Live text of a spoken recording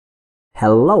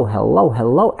Hello, hello,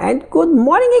 hello and good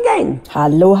morning again.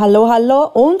 Hallo, hallo, hallo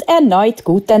und erneut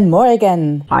guten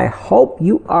Morgen. I hope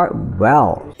you are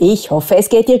well. Ich hoffe, es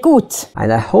geht dir gut.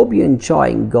 And I hope you're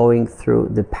enjoying going through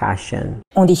the Passion.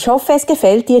 Und ich hoffe, es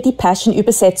gefällt dir, die Passion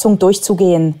Übersetzung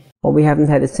durchzugehen. Well, we haven't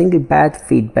had a single bad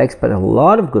feedbacks, but a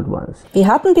lot of good ones. Wir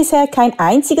hatten bisher kein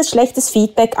einziges schlechtes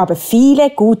Feedback, aber viele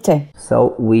gute.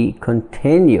 So we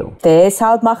continue.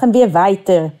 Deshalb machen wir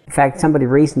weiter. In fact, somebody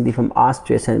recently from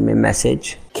Austria sent me a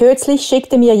message Kürzlich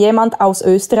schickte mir jemand aus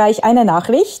Österreich eine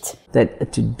Nachricht, that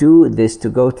to do this, to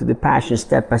go through the Passion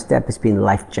step by step, has been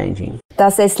life-changing.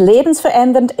 dass es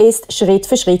lebensverändernd ist, Schritt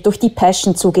für Schritt durch die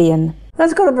Passion zu gehen.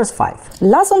 Let's go to verse 5.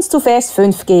 Lass uns zu Vers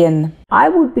 5 gehen. I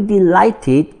would be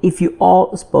delighted if you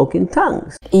all spoke in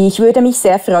tongues. Ich würde mich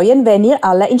sehr freuen, wenn ihr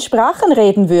alle in Sprachen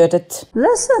reden würdet.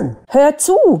 Listen. Hör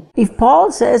zu! If Paul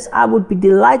says, I would be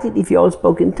delighted if you all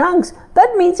spoke in tongues, that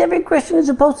means every Christian is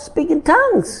supposed to speak in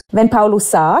tongues. Wenn Paulus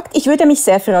sagt, ich würde mich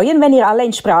sehr freuen, wenn ihr alle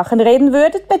in Sprachen reden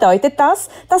würdet, bedeutet das,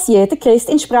 dass jeder Christ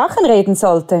in Sprachen reden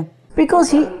sollte.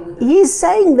 Because he's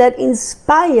saying that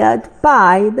inspired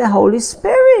by the Holy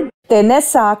Spirit. Denn er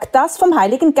sagt das vom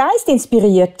Heiligen Geist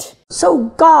inspiriert. So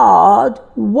God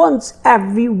wants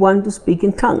everyone to speak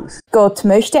in tongues. Gott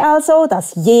möchte also,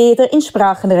 dass jeder in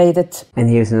Sprachen redet. And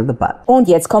here's another but. Und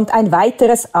jetzt kommt ein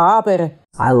weiteres Aber.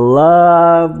 I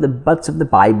love the buts of the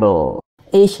Bible.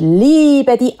 Ich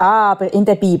liebe die Aber in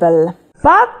der Bibel.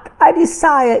 But I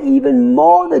desire even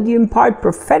more that you impart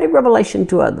prophetic revelation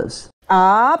to others.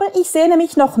 Aber ich sehne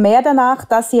mich noch mehr danach,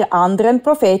 dass ihr anderen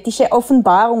prophetische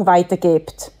Offenbarung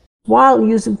weitergebt. While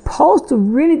you're supposed to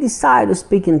really desire to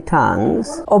speak in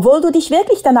tongues, Obwohl du dich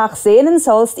wirklich danach sehnen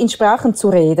sollst, in Sprachen zu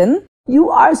reden,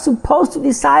 you are supposed to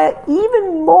desire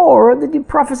even more that you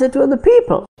prophesy to other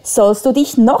people. sollst du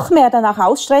dich noch mehr danach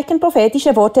ausstrecken,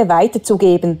 prophetische Worte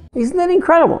weiterzugeben. Isn't that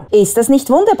incredible? Ist das nicht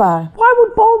wunderbar? Why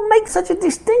would Paul make such a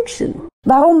distinction?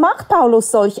 Warum macht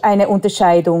Paulus solch eine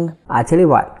Unterscheidung? I tell you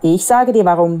what. Ich sage dir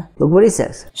warum. Look what he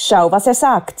says. Schau, was er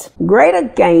sagt. Greater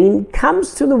gain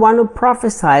comes to the one who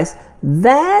prophesies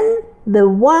than the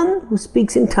one who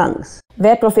speaks in tongues.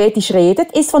 Wer prophetisch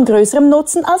redet, ist von größerem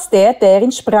Nutzen als der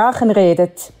in Sprachen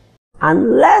redet.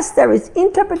 Unless there is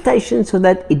interpretation so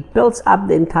that it builds up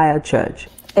the entire church.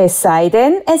 Es sei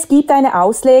denn, es gibt eine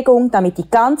Auslegung, damit die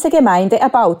ganze Gemeinde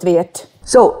erbaut wird.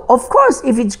 So, of course,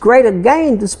 if it's greater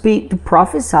gain to speak, to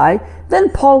prophesy,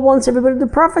 then Paul wants everybody to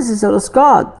prophesy, so does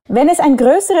God. Wenn es ein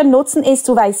größerer Nutzen ist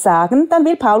zu Weissagen, dann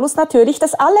will Paulus natürlich,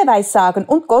 dass alle Weissagen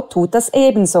und Gott tut das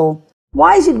ebenso.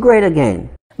 Why is it greater gain?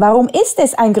 Warum ist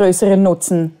es ein größerer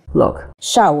Nutzen? Look,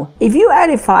 Schau, if you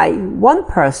edify one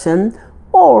person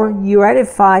or you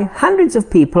edify hundreds of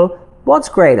people, what's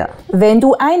greater? wenn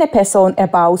du eine Person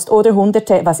erbaust oder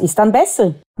Hunderte, was ist dann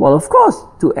besser? Well, of course,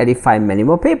 to edify many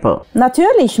more people.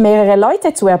 Natürlich, mehrere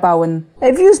Leute zu erbauen.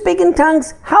 If you speak in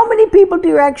tongues, how many people do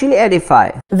you actually edify?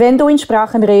 Wenn du in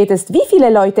Sprachen redest, wie viele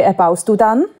Leute erbaust du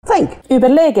dann? Think.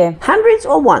 Überlege, Hundreds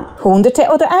or one? Hunderte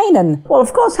oder einen? Well,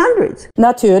 of course, hundreds.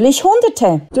 Natürlich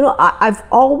Hunderte. You know, I've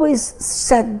always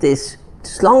said this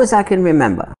as long as I can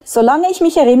remember, Solange ich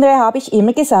mich erinnere, habe ich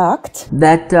immer gesagt,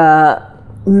 that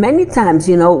many times,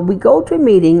 you know, we go to a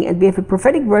meeting and we have a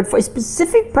prophetic word for a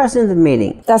specific person in the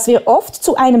meeting. dass wir oft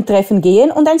zu einem Treffen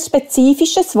gehen und ein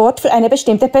spezifisches Wort für eine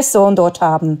bestimmte Person dort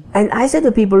haben. And I say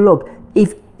to people, look,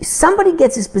 if somebody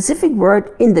gets a specific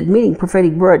word in that meeting,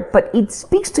 prophetic word, but it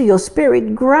speaks to your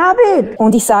spirit, grab it.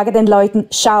 Und ich sage den Leuten,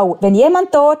 schau, wenn jemand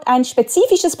dort ein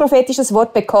spezifisches prophetisches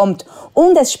Wort bekommt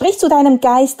und es spricht zu deinem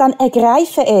Geist, dann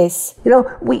ergreife es. You know,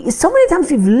 so many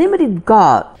times we've limited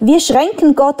God, Wir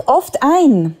schränken Gott oft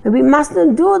ein, and we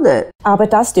mustn't do that. aber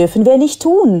das dürfen wir nicht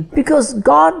tun. Because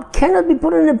God cannot be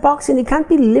put in a box and he can't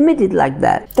be limited like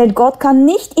that. Denn Gott kann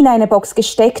nicht in eine Box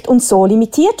gesteckt und so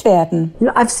limitiert werden. You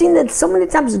know, I've seen that so many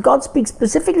times God speaks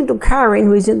specifically to Karen,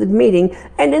 who is in the meeting,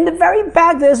 and in the very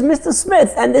back there's Mr. Smith,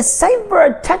 and the same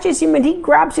word touches him and he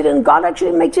grabs it and God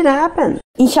actually makes it happen.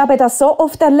 Ich habe das so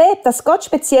oft erlebt, dass Gott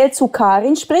speziell zu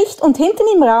Karin spricht und hinten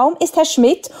im Raum ist Herr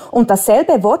Schmidt und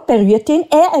dasselbe Wort berührt ihn,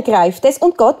 er ergreift es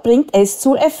und Gott bringt es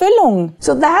zur Erfüllung.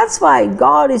 So that's why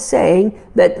God is saying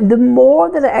that the more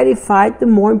that are edified, the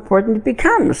more important it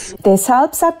becomes.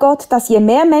 Deshalb sagt Gott, dass je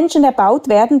mehr Menschen erbaut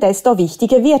werden, desto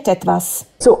wichtiger wird etwas.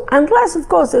 So unless, of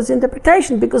course, there's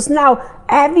interpretation, because now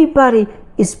everybody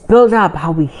is built up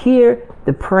how we hear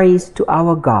the praise to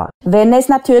our God. Wenn es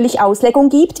natürlich Auslegung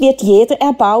gibt, wird jeder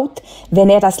erbaut, wenn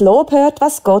er das Lob hört,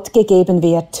 was Gott gegeben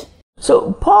wird.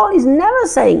 So Paul is never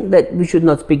saying that we should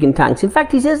not speak in tongues. In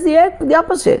fact, he says the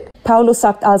opposite. Paulus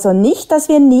sagt also nicht, dass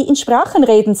wir nie in Sprachen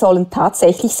reden sollen.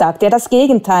 Tatsächlich sagt er das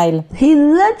Gegenteil. He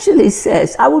literally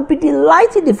says, I would be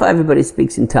delighted if everybody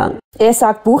speaks in tongues. Er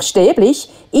sagt buchstäblich,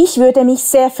 ich würde mich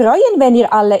sehr freuen, wenn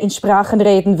ihr alle in Sprachen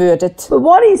reden würdet. But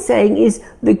what he's saying is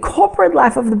the corporate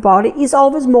life of the body is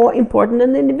always more important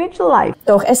than the individual life.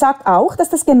 Doch er sagt auch, dass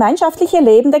das gemeinschaftliche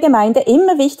Leben der Gemeinde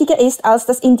immer wichtiger ist als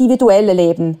das individuelle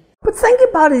Leben. But think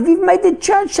about it, we've made the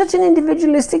church such an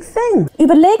individualistic thing.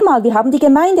 Überleg mal, wir haben die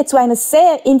Gemeinde zu einer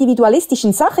sehr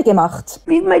individualistischen Sache gemacht.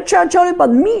 We've made church all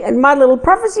about me and my little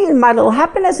prophecy and my little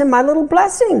happiness and my little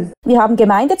blessing. Wir haben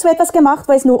Gemeinde zu etwas gemacht,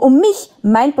 wo es nur um mich,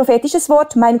 mein prophetisches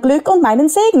Wort, mein Glück und meinen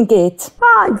Segen geht.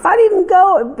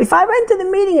 If I went to the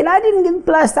meeting and I didn't get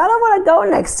blessed, I don't want to go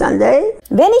next Sunday.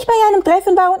 Wenn ich bei einem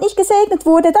Treffen war und nicht gesegnet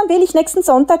wurde, dann will ich nächsten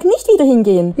Sonntag nicht wieder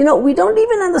hingehen. You know, we don't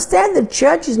even understand that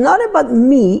church is not about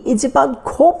me, it's about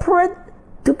corporate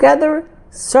together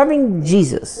serving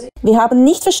Jesus. Wir haben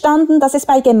nicht verstanden, dass es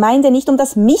bei Gemeinde nicht um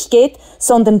das Mich geht,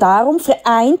 sondern darum,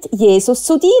 vereint Jesus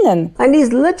zu dienen. And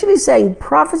he's literally saying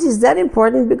prophecy is that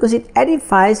important because it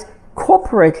edifies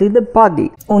corporately the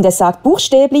body. Und er sagt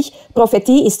buchstäblich,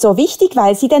 Prophetie ist so wichtig,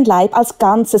 weil sie den Leib als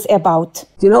Ganzes erbaut.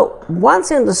 You know,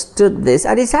 once I understood this,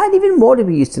 I decided even more to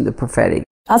be used in the prophetic.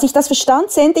 Als ich das verstand,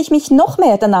 sehnte ich mich noch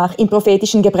mehr danach, im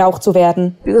prophetischen Gebrauch zu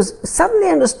werden. Because suddenly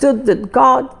I understood that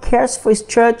God cares for his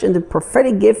church and the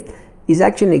prophetic gift is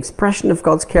actually an expression of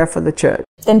God's care for the church.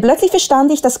 Denn plötzlich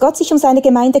verstand ich, dass Gott sich um seine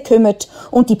Gemeinde kümmert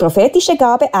und die prophetische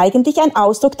Gabe eigentlich ein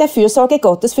Ausdruck der Fürsorge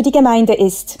Gottes für die Gemeinde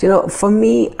ist. You know, for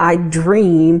me, I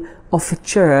dream of a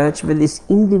church where this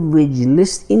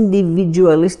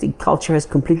individualistic culture has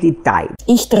completely died.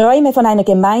 Ich träume von einer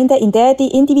Gemeinde, in der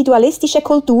die individualistische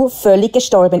Kultur völlig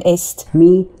gestorben ist.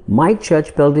 Me, my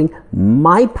church building,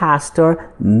 my pastor,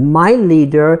 my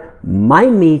leader, my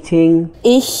meeting.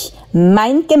 Ich,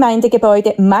 mein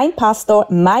Gemeindegebäude, mein Pastor,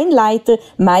 mein Leiter,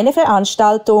 meine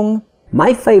Veranstaltung.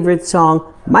 My favorite song,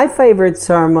 my favorite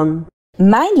sermon.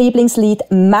 Mein Lieblingslied,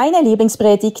 meine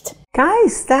Lieblingspredigt.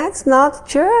 Guys, that's not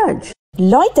church.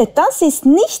 Leute, das ist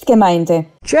nicht Gemeinde.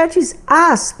 Church is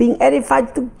us being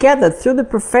edified together through the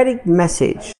prophetic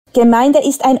message. Gemeinde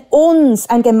ist ein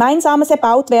gemeinsames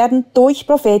Erbautwerden durch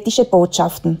prophetische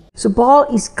Botschaften. So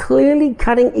Paul is clearly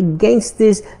cutting against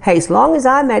this, hey, as long as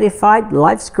I'm edified,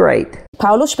 life's great.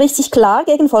 Paulus spricht sich klar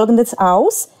gegen Folgendes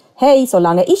aus. Hey,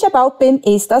 solange ich erbaut bin,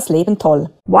 ist das Leben toll.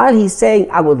 While he's saying,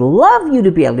 I would love you to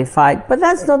be edified, but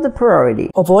that's not the priority.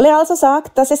 Obwohl er also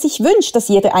sagt, dass er sich wünscht, dass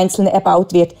jeder Einzelne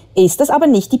erbaut wird, ist das aber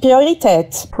nicht die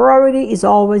Priorität. Priority is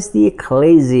always the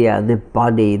ecclesia, the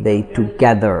body, they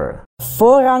together.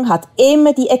 Vorrang hat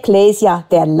immer die Ekklesia,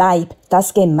 der Leib,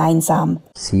 das gemeinsam.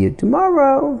 See you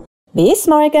tomorrow. Bis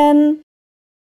morgen.